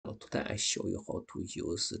today I show you how to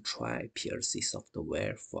use try PLC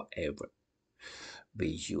software forever. We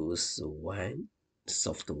use one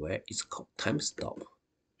software, it's called TimeStop.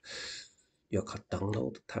 You can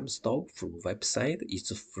download TimeStop from website,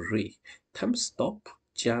 it's free. TimeStop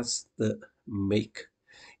just make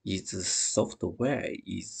its software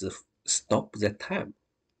is stop the time,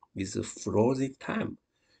 is frozen time.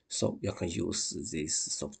 So you can use this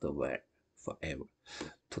software forever.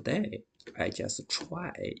 Today I just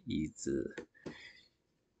try is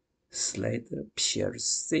Slide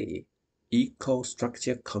PLC Eco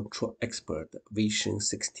Structure Control Expert version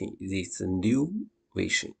 16. This is a new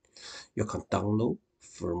version. You can download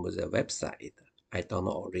from the website. I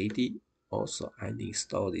download already. Also, I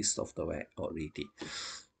install this software already.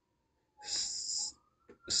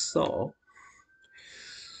 So,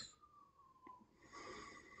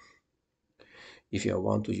 if you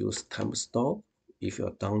want to use TimeStop, if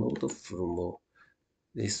you download from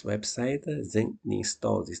this website, then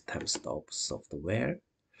install this TimeStop software.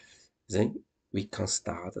 Then we can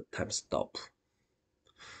start TimeStop.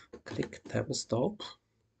 Click TimeStop.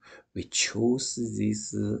 We choose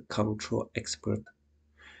this Control Expert.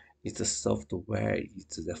 It's the software,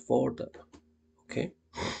 it's the folder. Okay.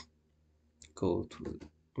 Go to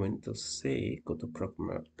Windows C, go to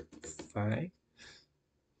Program File.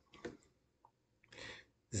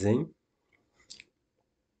 Then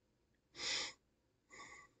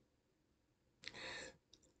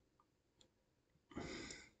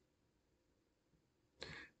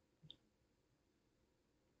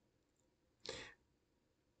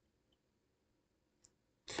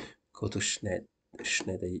go to Schneider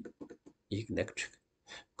Electric.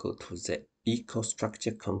 Go to the Eco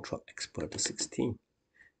Structure Control Expert 16.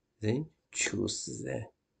 Then choose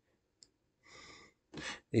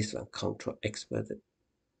this one, Control Expert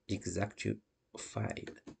Executive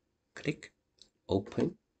File. Click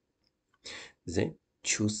Open. Then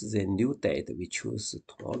choose the new date. We choose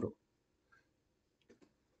tomorrow.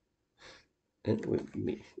 And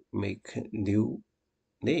we make a new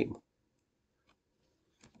name.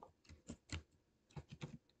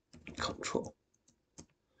 Control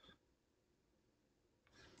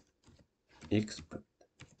expert.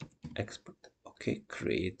 Okay,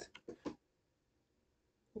 create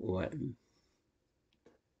one.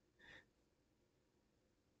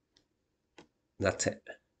 That's it.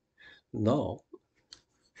 Now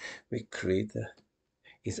we create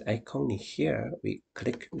this icon in here. We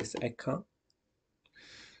click this icon.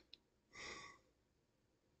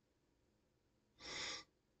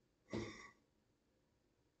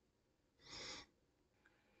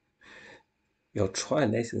 Your trial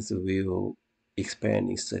license will expire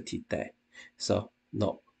in 30 days. So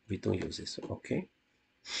no, we don't use this. Okay,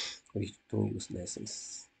 we don't use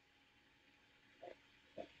license.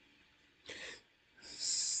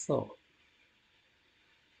 So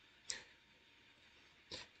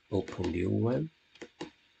open new one.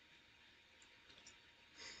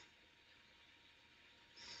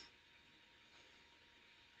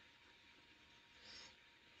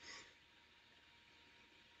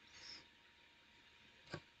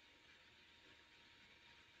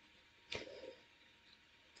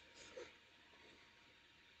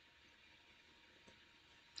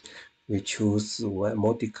 We choose one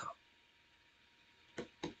modica.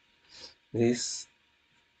 This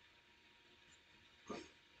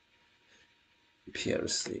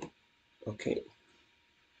PLC. Okay.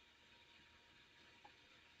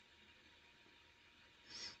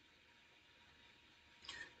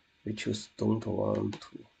 We choose don't want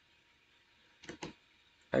to.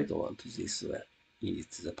 I don't want this one.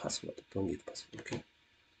 It's the password. Don't need password. Okay.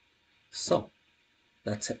 So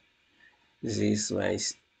that's it. This one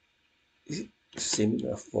is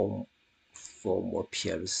similar form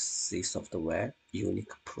PLC software.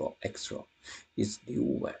 Unique Pro Extra is new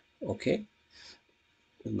one. Okay.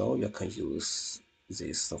 Now you can use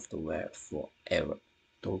this software forever.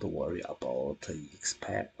 Don't worry about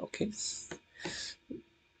expire. Okay.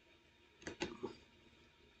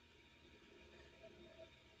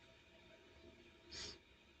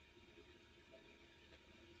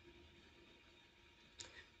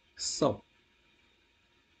 So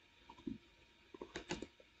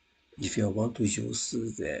if you want to use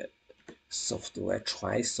the software,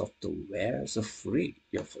 try software, the free,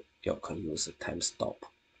 you can use TimeStop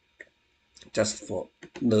just for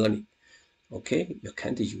learning. Okay, you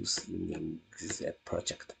can't use in the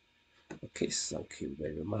project. Okay, thank you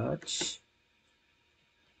very much.